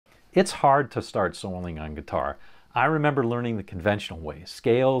It's hard to start soloing on guitar. I remember learning the conventional way,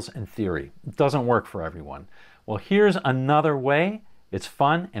 scales and theory. It doesn't work for everyone. Well, here's another way. It's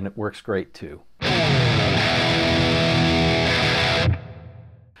fun and it works great too.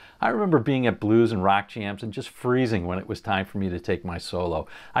 I remember being at blues and rock jams and just freezing when it was time for me to take my solo.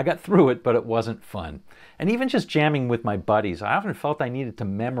 I got through it, but it wasn't fun. And even just jamming with my buddies, I often felt I needed to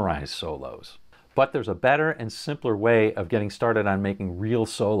memorize solos. But there's a better and simpler way of getting started on making real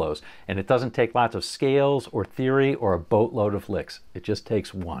solos, and it doesn't take lots of scales or theory or a boatload of licks. It just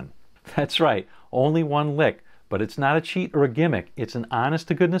takes one. That's right, only one lick, but it's not a cheat or a gimmick. It's an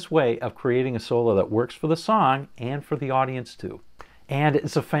honest-to-goodness way of creating a solo that works for the song and for the audience too. And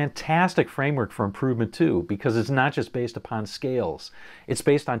it's a fantastic framework for improvement too, because it's not just based upon scales. It's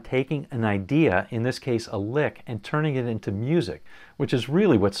based on taking an idea, in this case a lick, and turning it into music, which is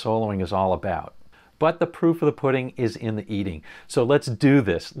really what soloing is all about. But the proof of the pudding is in the eating. So let's do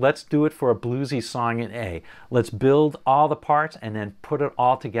this. Let's do it for a bluesy song in A. Let's build all the parts and then put it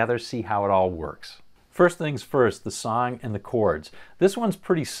all together, see how it all works. First things first, the song and the chords. This one's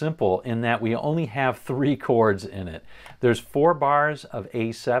pretty simple in that we only have 3 chords in it. There's 4 bars of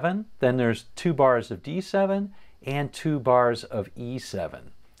A7, then there's 2 bars of D7, and 2 bars of E7.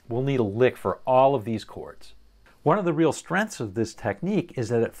 We'll need a lick for all of these chords. One of the real strengths of this technique is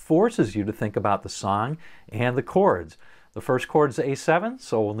that it forces you to think about the song and the chords. The first chord is A7,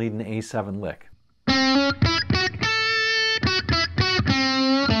 so we'll need an A7 lick.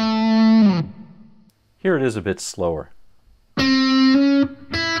 Here it is a bit slower.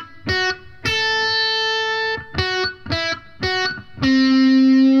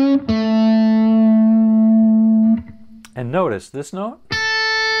 And notice this note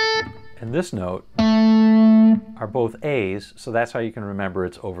and this note are both A's, so that's how you can remember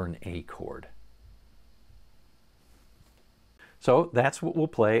it's over an A chord. So that's what we'll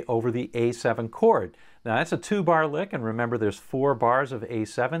play over the A7 chord. Now that's a 2-bar lick, and remember there's 4 bars of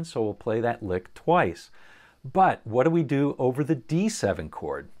A7, so we'll play that lick twice. But what do we do over the D7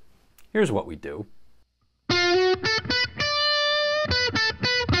 chord? Here's what we do.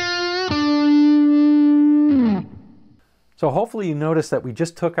 So hopefully you notice that we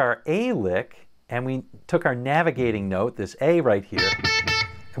just took our A lick and we took our navigating note, this A right here,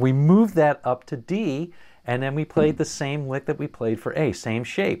 and we moved that up to D, and then we played the same lick that we played for A, same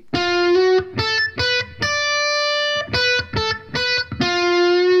shape.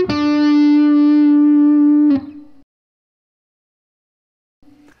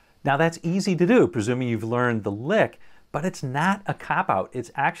 Now that's easy to do, presuming you've learned the lick, but it's not a cop-out.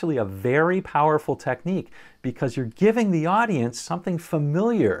 It's actually a very powerful technique because you're giving the audience something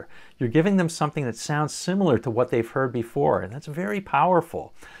familiar. You're giving them something that sounds similar to what they've heard before, and that's very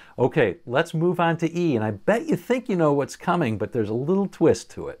powerful. Okay, let's move on to E, and I bet you think you know what's coming, but there's a little twist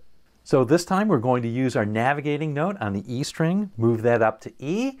to it. So this time we're going to use our navigating note on the E string, move that up to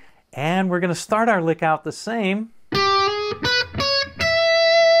E, and we're going to start our lick out the same.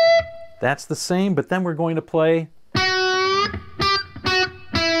 That's the same, but then we're going to play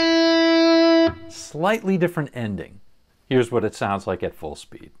slightly different ending. Here's what it sounds like at full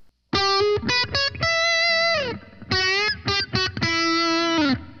speed.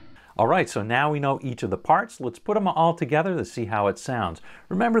 All right, so now we know each of the parts. Let's put them all together to see how it sounds.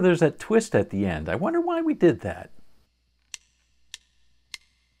 Remember, there's that twist at the end. I wonder why we did that.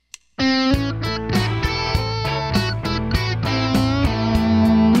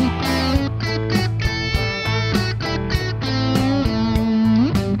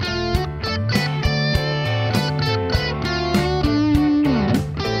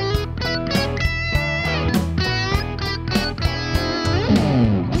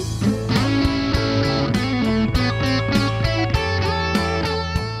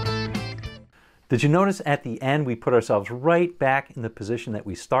 Did you notice at the end we put ourselves right back in the position that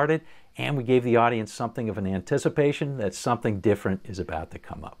we started, and we gave the audience something of an anticipation that something different is about to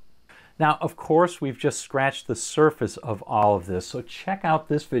come up? Now, of course, we've just scratched the surface of all of this, so check out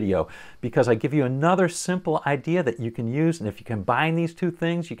this video because I give you another simple idea that you can use, and if you combine these two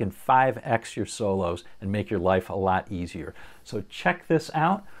things, you can 5x your solos and make your life a lot easier. So check this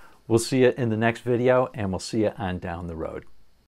out. We'll see you in the next video, and we'll see you on down the road.